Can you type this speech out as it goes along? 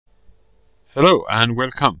Hello and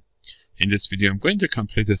welcome. In this video, I'm going to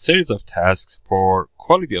complete a series of tasks for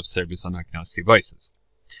quality of service on OcNOS devices.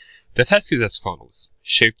 The task is as follows.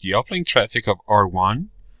 Shape the uplink traffic of R1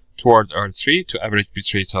 toward R3 to average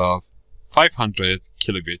bitrate of 500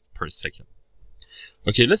 kilobit per second.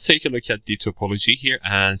 Okay, let's take a look at the topology here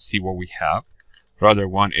and see what we have. Router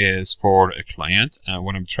 1 is for a client, and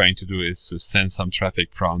what I'm trying to do is to send some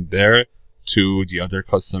traffic from there to the other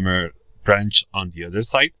customer branch on the other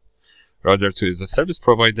side. Router 2 is a service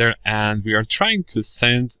provider, and we are trying to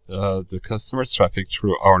send the customer's traffic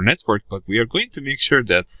through our network, but we are going to make sure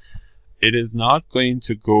that it is not going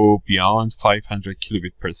to go beyond 500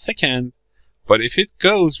 kilobit per second. But if it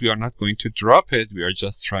goes, we are not going to drop it. We are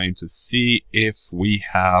just trying to see if we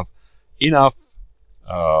have enough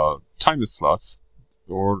time slots,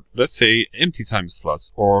 or let's say empty time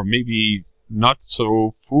slots, or maybe not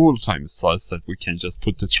so full time slots that we can just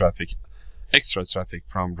put the traffic, extra traffic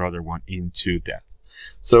from router 1 into that.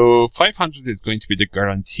 So 500 is going to be the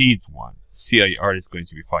guaranteed one. CIR is going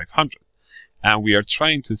to be 500. And we are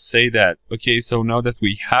trying to say that, okay, so now that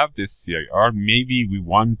we have this CIR, maybe we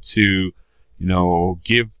want to,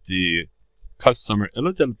 give the customer a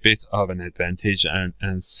little bit of an advantage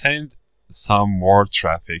and send some more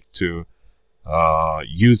traffic to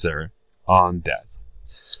user on that.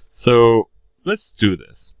 So let's do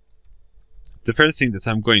this. The first thing that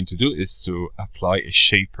I'm going to do is to apply a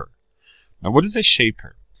shaper. Now, what is a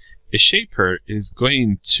shaper? A shaper is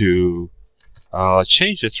going to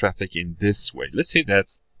change the traffic in this way. Let's say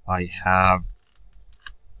that I have,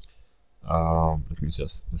 let me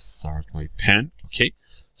just start my pen. Okay,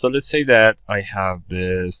 so let's say that I have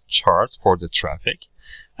this chart for the traffic,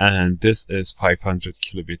 and this is 500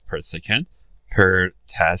 kilobit per second per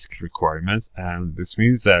task requirements, and this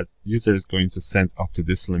means that user is going to send up to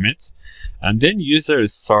this limit, and then user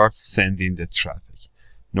starts sending the traffic.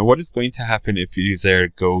 Now, what is going to happen if user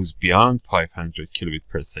goes beyond 500 kilobit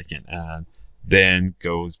per second and then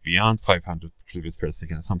goes beyond 500 kilobit per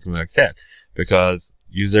second, something like that? Because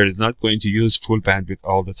user is not going to use full bandwidth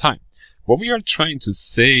all the time. What we are trying to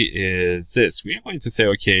say is this. We are going to say,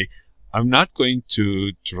 okay, I'm not going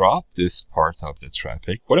to drop this part of the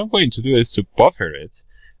traffic. What I'm going to do is to buffer it,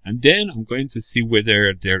 and then I'm going to see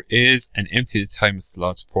whether there is an empty time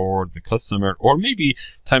slot for the customer, or maybe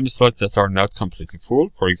time slots that are not completely full.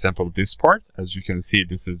 For example, this part, as you can see,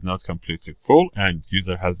 this is not completely full and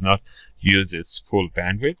user has not used its full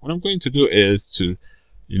bandwidth. What I'm going to do is to,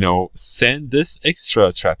 send this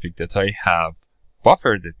extra traffic that I have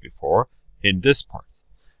buffered it before in this part.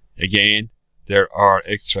 Again, there are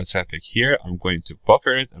extra traffic here. I'm going to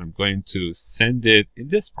buffer it and I'm going to send it in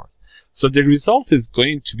this part. So the result is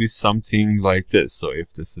going to be something like this. So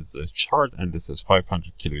if this is a chart and this is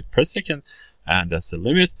 500 kilobit per second, and that's the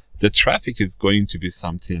limit, the traffic is going to be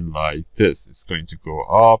something like this. It's going to go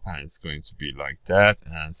up and it's going to be like that,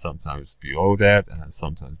 and sometimes below that, and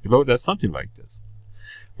sometimes below that, something like this,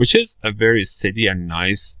 which is a very steady and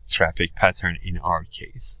nice traffic pattern in our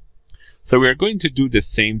case. So we are going to do the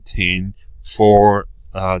same thing for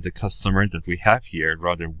the customer that we have here,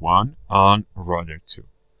 router 1 on router 2.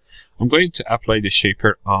 I'm going to apply the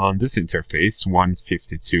shaper on this interface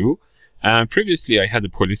 152, and previously I had a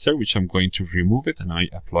polyser, which I'm going to remove it, and I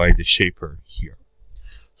apply the shaper here.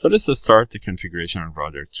 So let's start the configuration on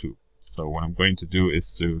router 2. So what I'm going to do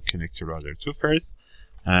is to connect to router 2 first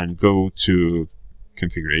and go to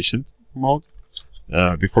configuration mode.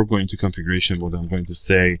 Before going to configuration mode, I'm going to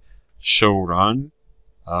say show run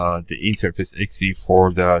the interface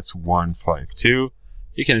XE4.152.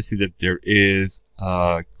 You can see that there is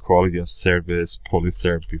quality of service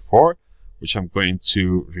polyser before, which I'm going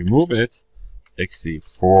to remove it.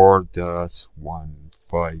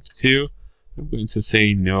 XE4.152. I'm going to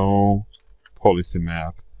say no policy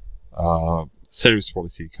map, service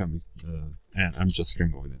policy coming, and I'm just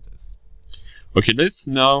removing this. Okay, let's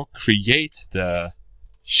now create the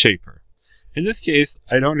shaper. In this case,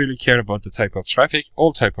 I don't really care about the type of traffic.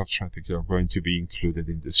 All type of traffic are going to be included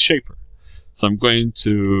in this shaper. So I'm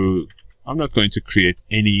not going to create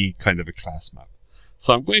any kind of a class map.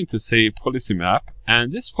 So I'm going to say policy map,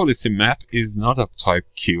 and this policy map is not of type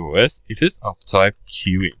QoS, it is of type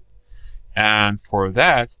QIN. And for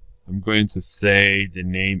that, I'm going to say the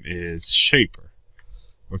name is shaper.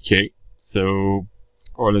 Okay, so,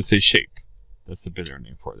 or let's say shape. That's a better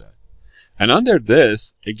name for that. And under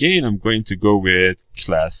this, again, I'm going to go with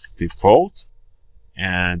class default.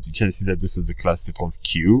 And you can see that this is a class default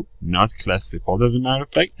Q, not class default as a matter of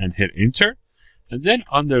fact, and hit enter. And then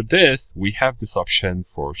under this, we have this option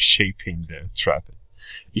for shaping the traffic.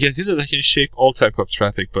 You can see that I can shape all type of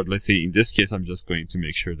traffic, but let's say in this case, I'm just going to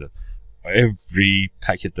make sure that every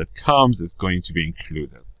packet that comes is going to be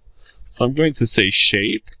included. So I'm going to say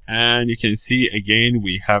shape, and you can see again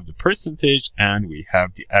we have the percentage and we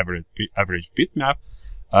have the average bitmap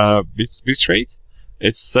bit rate.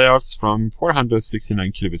 It starts from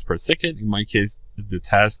 469 kilobits per second. In my case, the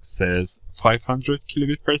task says 500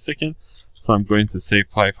 kilobits per second. So I'm going to say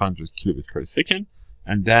 500 kilobits per second,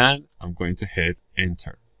 and then I'm going to hit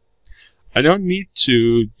enter. I don't need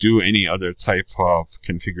to do any other type of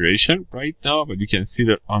configuration right now, but you can see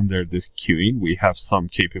that under this queuing, we have some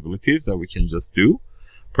capabilities that we can just do.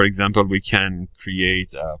 For example, we can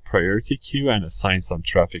create a priority queue and assign some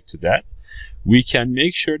traffic to that. We can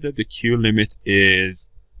make sure that the queue limit is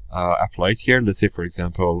applied here. Let's say, for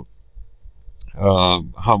example,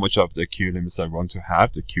 how much of the queue limits I want to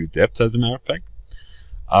have, the queue depth, as a matter of fact.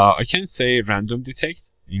 I can say random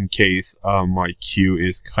detect in case my queue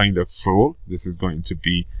is kind of full. This is going to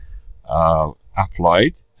be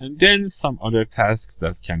applied, and then some other tasks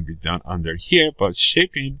that can be done under here, but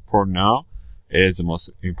shaping for now is the most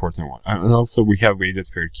important one. And also we have weighted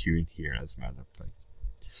fair queuing here, as a matter of fact.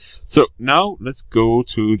 So now let's go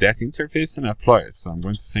to that interface and apply it. So I'm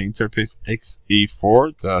going to say interface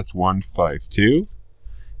xe4.152,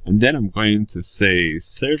 and then I'm going to say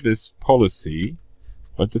service policy,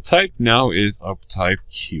 but the type now is of type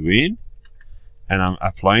queuing, and I'm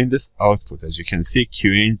applying this output. As you can see,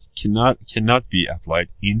 queuing cannot be applied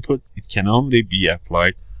input, it can only be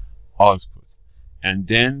applied output. And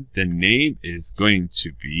then the name is going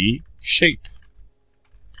to be shape,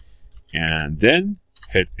 and then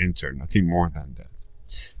hit enter, nothing more than that.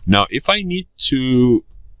 Now, if I need to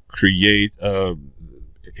create,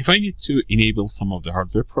 if I need to enable some of the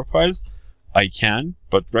hardware profiles, I can,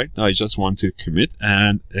 but right now I just want to commit,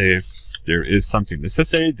 and if there is something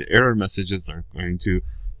necessary, the error messages are going to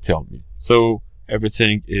tell me. So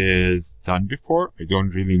everything is done before. I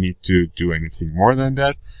don't really need to do anything more than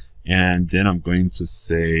that. And then I'm going to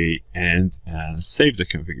say end and save the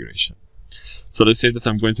configuration. So let's say that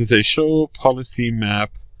I'm going to say show policy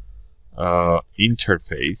map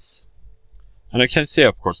interface, and I can say,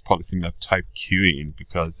 of course, policy map type queuing,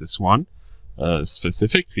 because this one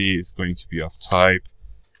specifically is going to be of type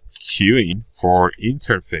queuing for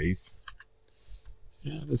interface.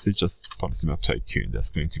 Yeah, let's say just policy map type queuing.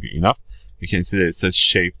 That's going to be enough. You can see that it says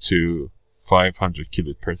shape to 500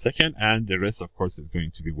 kilobits per second, and the rest, of course, is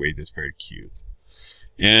going to be weighted fair queues.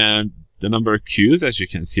 And the number of queues, as you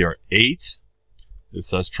can see, are 8. This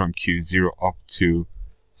starts from queue 0 up to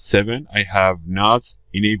 7. I have not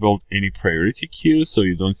enabled any priority queue, so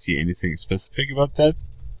you don't see anything specific about that.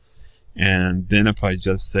 And then if I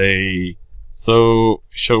just say, so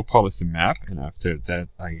show policy map, and after that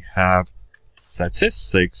I have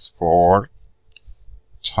statistics for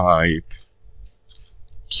type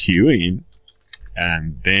queuing,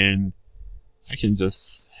 and then I can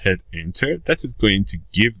just hit enter. That is going to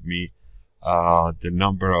give me the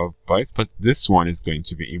number of bytes, but this one is going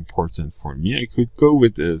to be important for me. I could go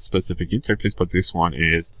with a specific interface, but this one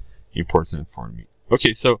is important for me.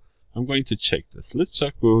 Okay, so I'm going to check this. Let's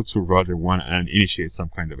just go to router 1 and initiate some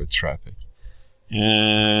kind of a traffic.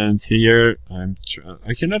 And here I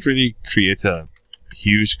cannot really create a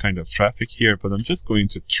huge kind of traffic here, but I'm just going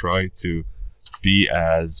to try to be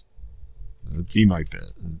the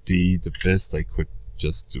best I could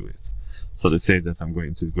just do it. So let's say that I'm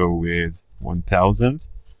going to go with 1000,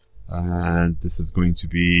 and this is going to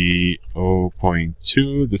be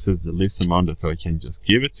 0.2. This is the least amount that I can just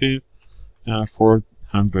give it to.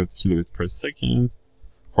 400 kilobits per second,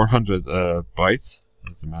 400 bytes.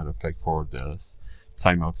 As a matter of fact, for this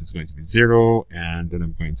timeout is going to be 0, and then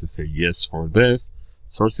I'm going to say yes for this.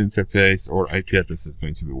 Source interface or IP address is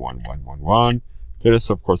going to be 1111. The rest,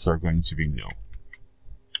 of course, are going to be no.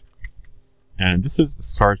 And this is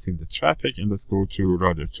starting the traffic, and let's go to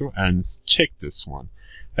router 2 and check this one.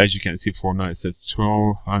 As you can see, for now it says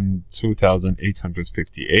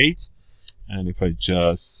 2858. And if I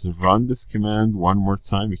just run this command one more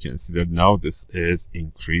time, you can see that now this is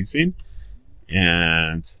increasing.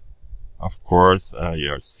 And of course,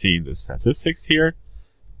 you are seeing the statistics here,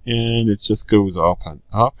 and it just goes up and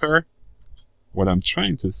up here. What I'm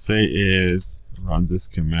trying to say is run this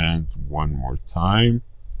command one more time.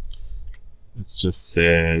 It just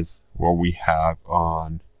says what we have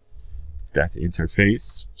on that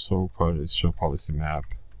interface. So show policy map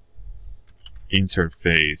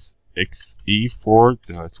interface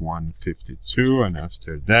xe4.152, and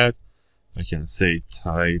after that I can say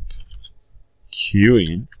type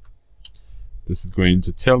queuing. This is going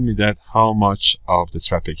to tell me that how much of the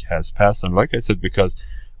traffic has passed, and like I said, because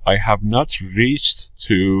I have not reached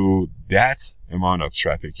to that amount of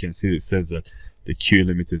traffic, you can see it says that the queue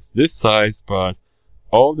limit is this size, but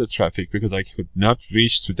all the traffic, because I could not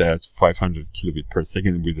reach to that 500 kilobit per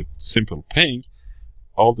second with a simple ping,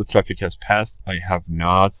 all the traffic has passed. I have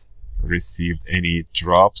not received any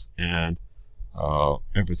drops, and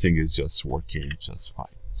everything is just working just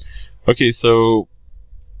fine. Okay, so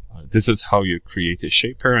this is how you create a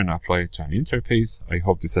shaper and apply it to an interface. I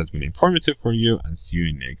hope this has been informative for you, and see you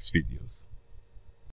in next videos.